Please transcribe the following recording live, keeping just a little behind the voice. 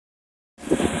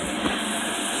Hey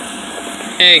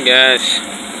guys,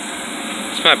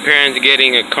 it's my parents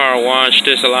getting a car washed.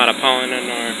 There's a lot of pollen in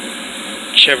our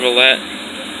Chevrolet.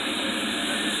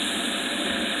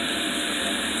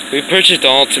 We purchased the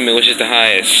Ultimate, which is the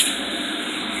highest.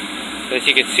 So as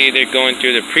you can see, they're going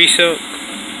through the pre-soak.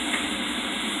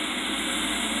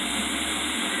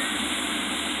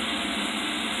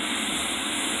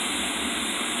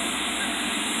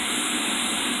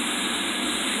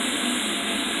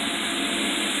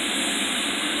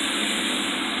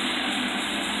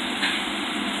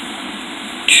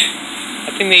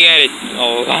 I think they added a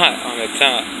lot on the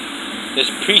top. There's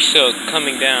pre-soak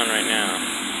coming down right now.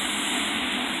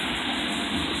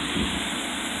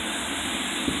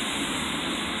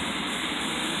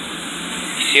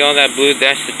 See all that blue?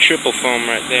 That's the triple foam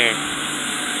right there.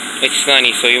 It's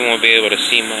sunny, so you won't be able to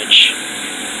see much.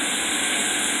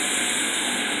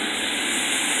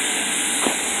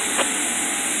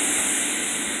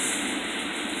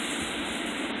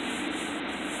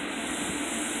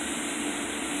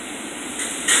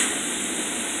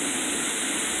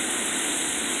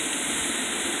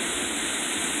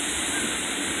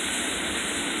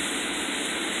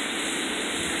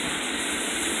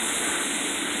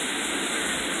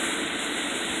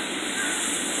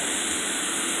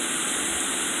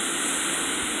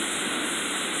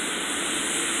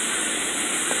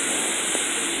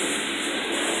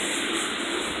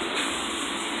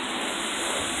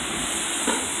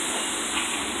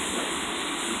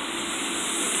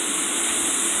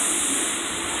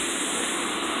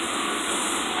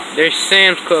 There's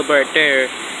Sam's Club right there,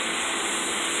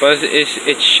 but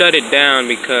it's shut it down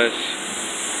because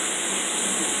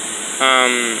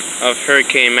of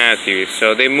Hurricane Matthew.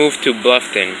 So they moved to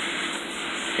Bluffton,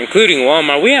 including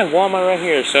Walmart. We have Walmart right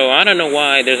here, so I don't know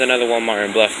why there's another Walmart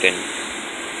in Bluffton.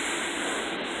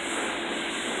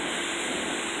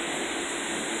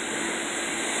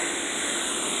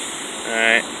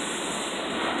 Alright,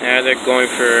 now they're going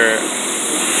for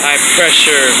high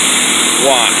pressure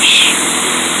wash.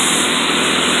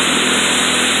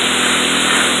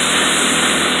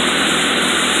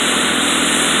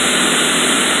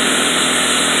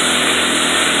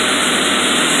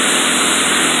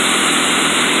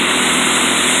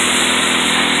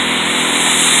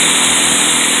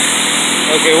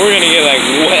 Okay, we're gonna get like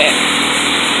wet.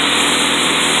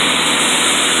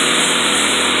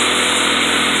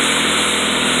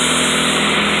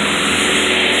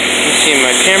 You see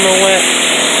my camera wet?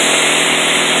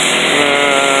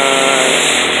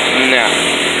 No.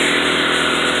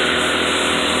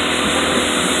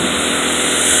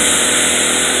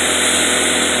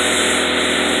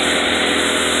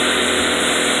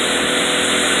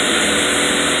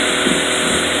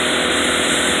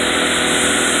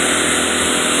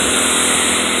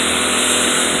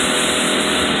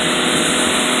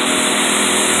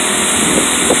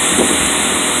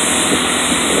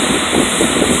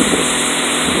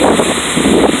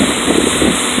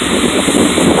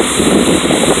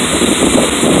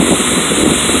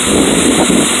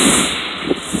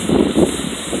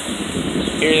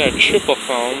 Here's our triple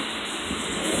foam,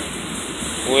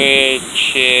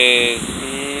 which is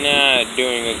not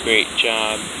doing a great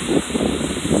job.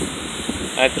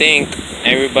 I think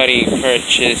everybody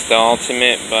purchased the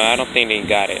Ultimate, but I don't think they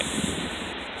got it.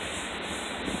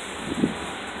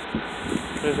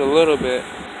 There's a little bit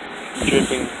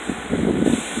dripping.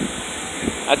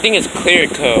 I think it's clear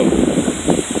coat.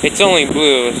 It's only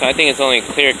blue, so I think it's only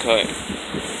clear coat.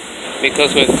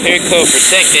 Because with clear coat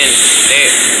protectant,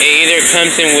 it either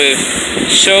comes in with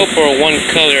soap or one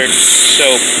colored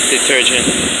soap detergent.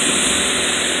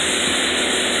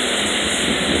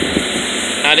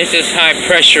 Now this is high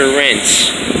pressure rinse.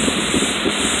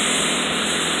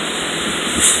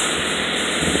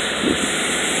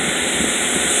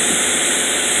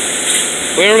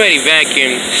 We already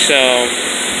vacuumed, so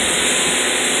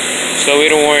we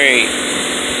don't worry.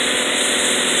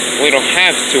 We don't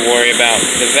have to worry about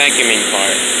the vacuuming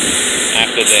part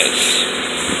after this.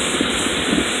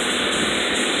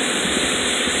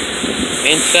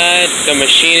 Inside, the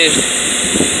machine is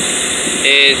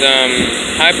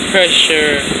high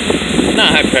pressure, not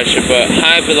high pressure, but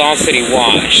high velocity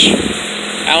wash.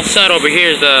 Outside over here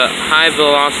is the high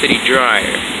velocity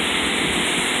dryer.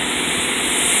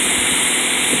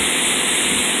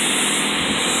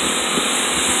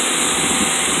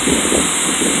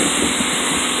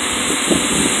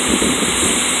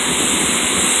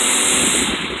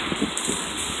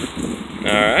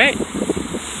 Alright,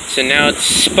 so now it's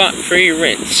spot-free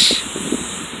rinse.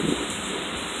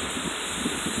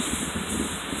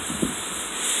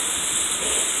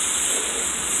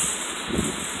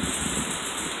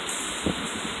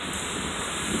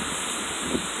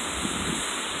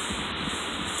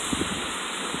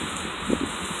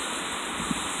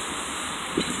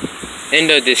 in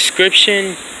the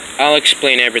description, I'll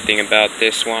explain everything about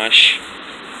this wash.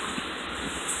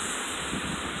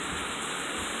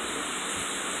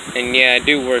 And yeah, I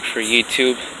do work for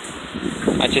YouTube.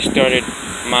 I just started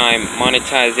my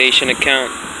monetization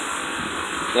account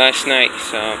last night,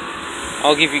 so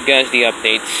I'll give you guys the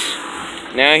updates.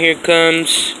 Now here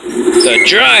comes the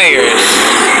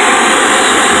dryers.